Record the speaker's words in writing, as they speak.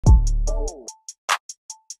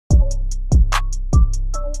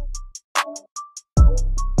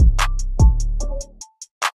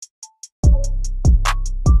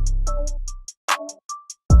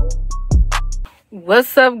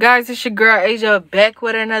What's up, guys? It's your girl Aijah back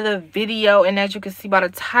with another video, and as you can see by the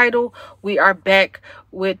title, we are back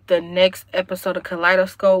with the next episode of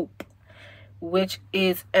Kaleidoscope, which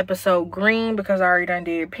is episode green, because I already done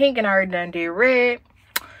did pink and I already done did red,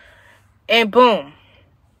 and boom.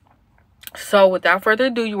 So without further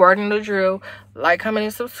ado, you already know the drill. Like, comment,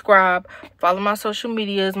 and subscribe. Follow my social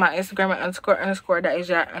medias, my Instagram at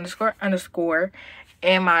 ___Aijah__,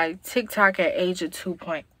 and my TikTok at Aijah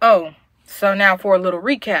 2.0. So now for a little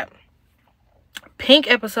recap. Pink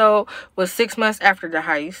episode was 6 months after the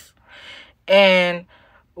heist, and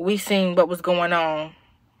we seen what was going on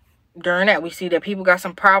during that. We see that people got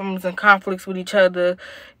some problems and conflicts with each other,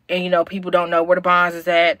 and, you know, people don't know where the bonds is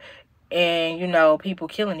at, and, you know, people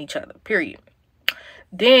killing each other, period.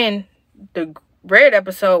 Then the red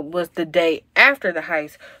episode was the day after the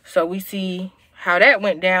heist, so we see how that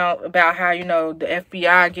went down, about how, you know, the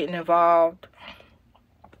FBI getting involved,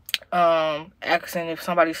 asking if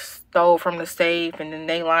somebody stole from the safe, and then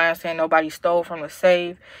they lying saying nobody stole from the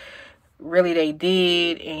safe. Really they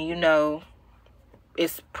did, and, you know,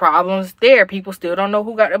 it's problems there. People still don't know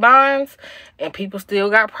who got the bonds, and people still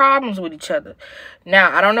got problems with each other.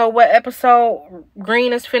 Now, I don't know what episode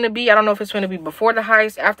green is finna be. I don't know if it's finna be before the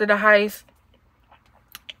heist, after the heist.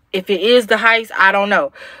 If it is the heist, I don't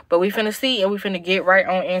know. But we finna see, and we finna get right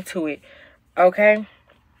on into it. Okay?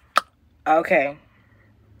 Okay.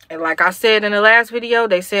 And like I said in the last video,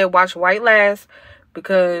 they said watch white last,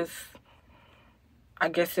 because I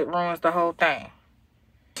guess it ruins the whole thing.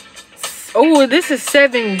 Oh, this is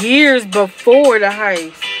 7 years before the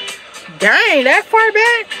heist. Dang, that far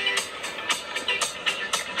back?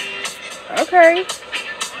 Okay.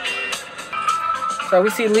 So we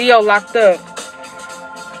see Leo locked up.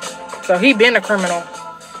 So he been a criminal.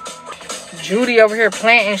 Judy over here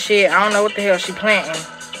planting shit. I don't know what the hell she planting.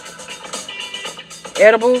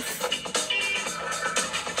 Edibles.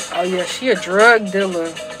 Oh yeah, she a drug dealer.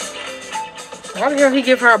 Why the hell he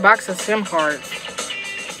give her a box of SIM cards?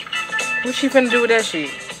 What she finna do with that shit?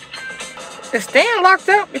 Is Stan locked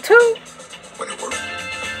up too?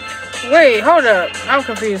 Wait, hold up. I'm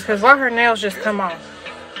confused, because why her nails just come off?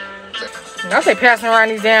 I say passing around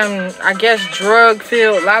these damn, I guess,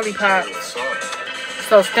 drug-filled lollipops.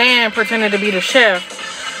 So Stan pretended to be the chef.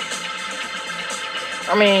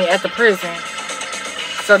 I mean, at the prison.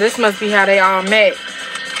 So this must be how they all met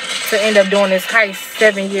to end up doing this heist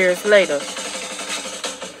 7 years later.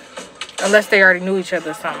 Unless they already knew each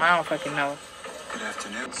other or something. I don't fucking know. Good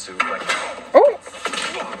afternoon, Sue. Oh!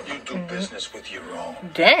 You do business with your own.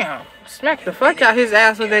 Damn. Smack the fuck out his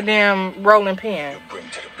ass with that damn rolling pin.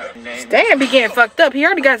 Stan be getting fucked up. He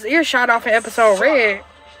already got his ear shot off in episode red.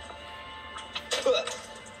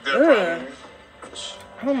 Ugh.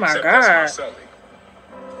 Oh my god.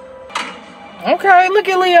 Okay, look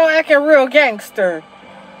at Leo acting real gangster.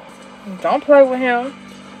 Don't play with him.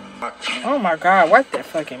 Oh my god, wipe that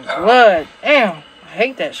fucking blood. Damn, I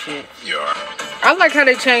hate that shit. I like how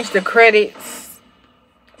they changed the credits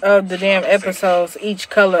of the damn episodes,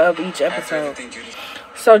 each color of each episode.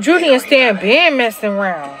 So Judy and Stan been messing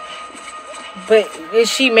around. But is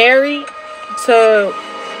she married to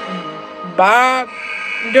Bob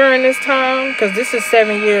during this time? Because this is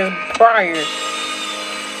 7 years prior.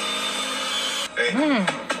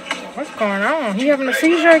 What's going on? He having a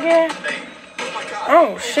seizure again?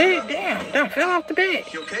 Oh shit, damn fell off the bed.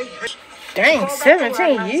 Dang,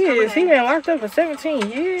 17 years. He been locked up for 17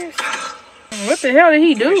 years. What the hell did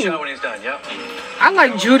he do? I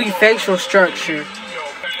like Judy's facial structure.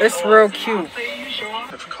 It's real cute.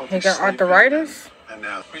 He got arthritis? And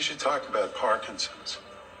now we should talk about Parkinson's.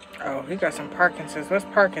 Oh, he got some Parkinson's. What's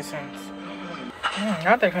Parkinson's?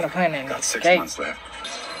 I think I'm playing in the 6 skate. months left.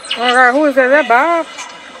 Oh my god, who is that? Is that Bob?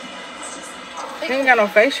 He ain't got no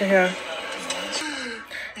facial hair.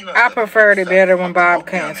 I preferred it better when Bob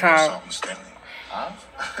couldn't talk.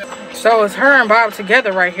 So it's her and Bob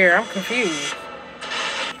together right here. I'm confused.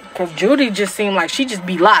 Because Judy just seemed like she just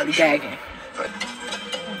be lollygagging.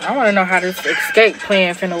 I want to know how this escape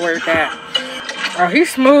plan finna work out. Oh,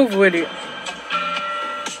 he's smooth with it.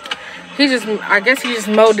 He just, I guess he just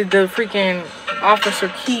molded the freaking officer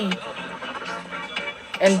key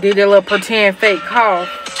and did a little pretend fake cough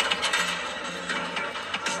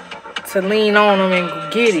to lean on him and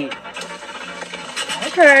get it.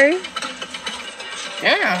 Okay.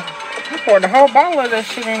 Yeah. He poured the whole bottle of that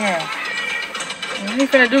shit in there. What he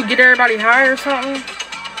finna do? Get everybody high or something?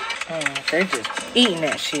 They just eating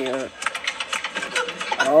that shit up.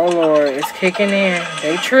 Oh Lord, it's kicking in.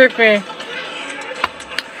 They tripping.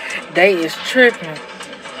 They is tripping.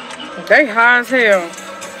 They high as hell.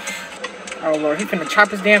 Oh Lord, he finna chop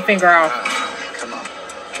his damn finger off. Come on.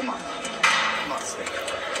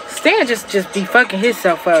 Stan just be fucking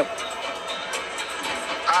himself up.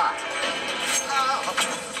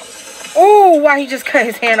 Oh, why he just cut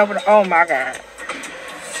his hand over the... Oh, my God.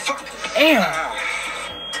 Damn.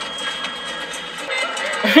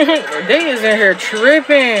 They is in here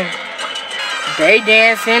tripping. They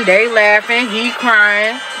dancing, they laughing, he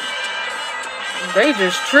crying. They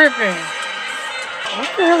just tripping. What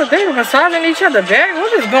the hell are they massaging each other back?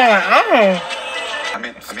 What is going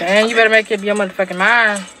on? Stan, you better make up your motherfucking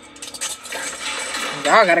mind.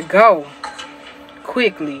 Y'all gotta go.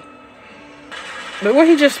 Quickly. But what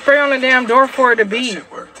he just spray on the damn door for it to be?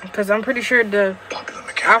 Because I'm pretty sure the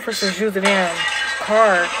officers use the damn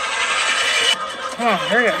car. Come on,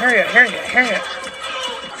 hurry up, hurry up, hurry up, hurry up.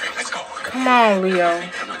 Come on, Leo.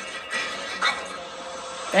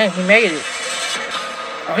 Dang, he made it.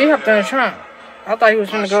 Oh, he hopped in the trunk. I thought he was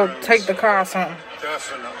gonna go take the car or something.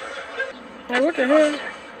 Like, what the hell?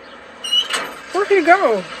 Where'd he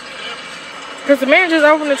go? Because the man just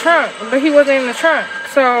opened the trunk, but he wasn't in the trunk.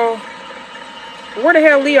 So, where the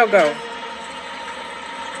hell Leo go?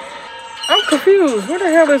 I'm confused. Where the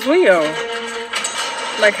hell is Leo?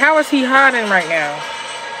 Like, how is he hiding right now?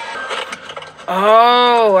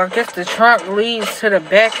 Oh, I guess the trunk leads to the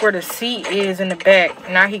back where the seat is in the back.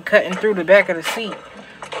 Now he cutting through the back of the seat.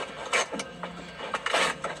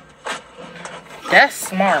 That's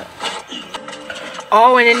smart.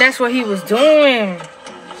 Oh, and then that's what he was doing.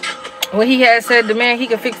 When he had said the man he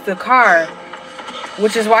could fix the car.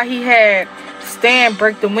 Which is why he had Stan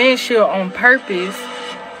break the windshield on purpose.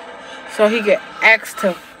 So he could ask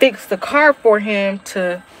to fix the car for him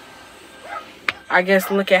to, I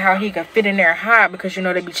guess, look at how he could fit in there hot. Because, you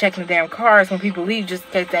know, they be checking the damn cars when people leave just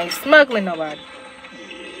in case they ain't smuggling nobody.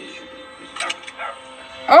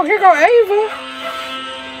 Oh, here go Ava.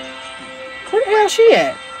 Where the hell she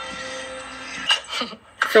at?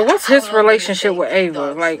 So what's his relationship with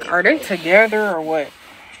Ava? Like, are they together or what?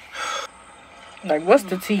 Like, what's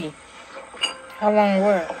the tea? How long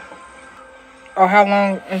what? Or how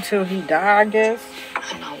long until he die, I guess?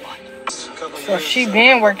 So she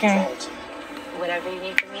been working Whatever you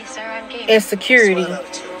need from me, sir, I'm game. in security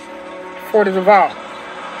for the vault.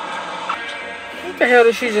 What the hell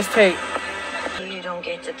did she just take? You don't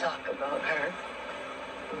get to talk about her.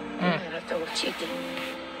 After what she did.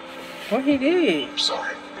 What he did? I'm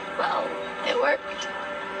sorry. Well, it worked.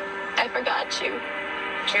 I forgot you.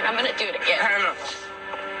 And I'm gonna do it again. Hannah.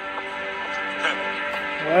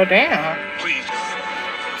 Well, damn. Please.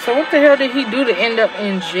 So what the hell did he do to end up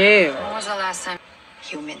in jail? When was the last time?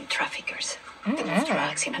 Human traffickers.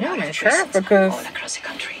 Drugs in and out Human of prisons traffickers. all across the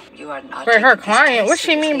country. You are not. Wait, her taking this client? case What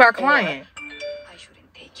she mean by seriously, or client? I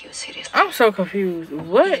shouldn't take you seriously. I'm so confused.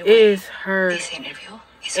 What is her This interview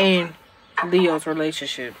is and Leo's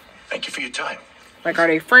relationship? Thank you for your time. Like, are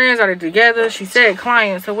they friends? Are they together? She said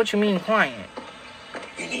client, so what you mean client?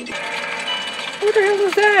 You need it. What the hell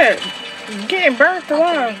was that? Getting burnt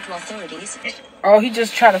alive. authorities. Oh, he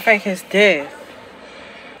just tried to fake his death.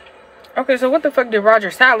 Okay, so what the fuck did Roger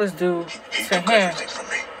Salas do He to took him? everything from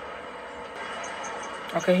me.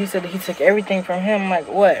 Okay, he said that he took everything from him. Like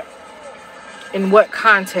what? In what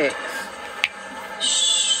context?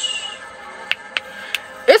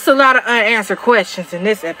 It's a lot of unanswered questions in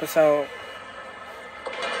this episode.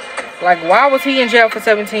 Like, why was he in jail for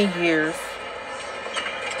 17 years?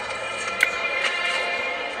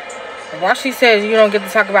 Why she says you don't get to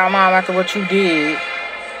talk about mom after what you did?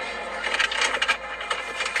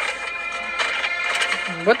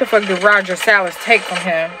 What the fuck did Roger Salas take from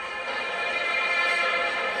him?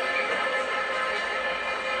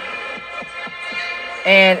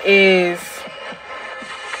 And is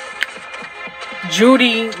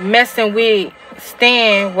Judy messing with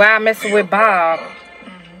Stan while messing with Bob?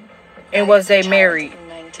 And was they married In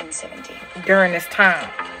 1970. during this time?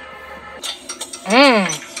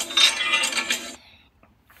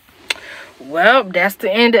 Well, that's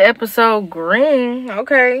the end of episode Green.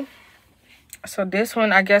 Okay. So this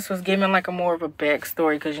one, I guess, was given like a more of a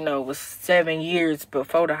backstory because, you know, it was 7 years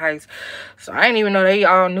before the heist. So I didn't even know they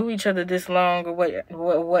all knew each other this long or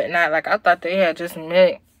whatnot. Like, I thought they had just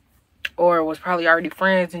met or was probably already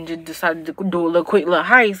friends and just decided to do a little quick little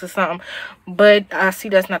heist or something. But I see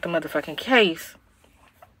that's not the motherfucking case.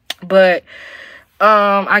 But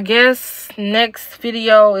I guess next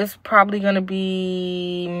video is probably going to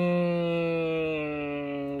be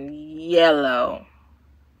yellow.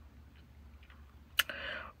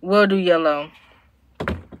 We'll do yellow.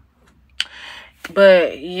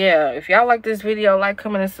 But yeah, if y'all like this video, like,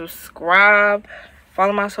 comment, and subscribe.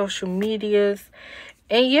 Follow my social medias.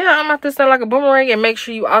 And yeah, I'm about to sound like a boomerang. And make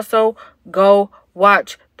sure you also go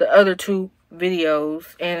watch the other 2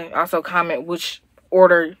 videos. And also comment which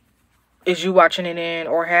order is you watching it in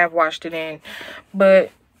or have watched it in.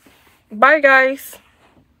 But bye, guys.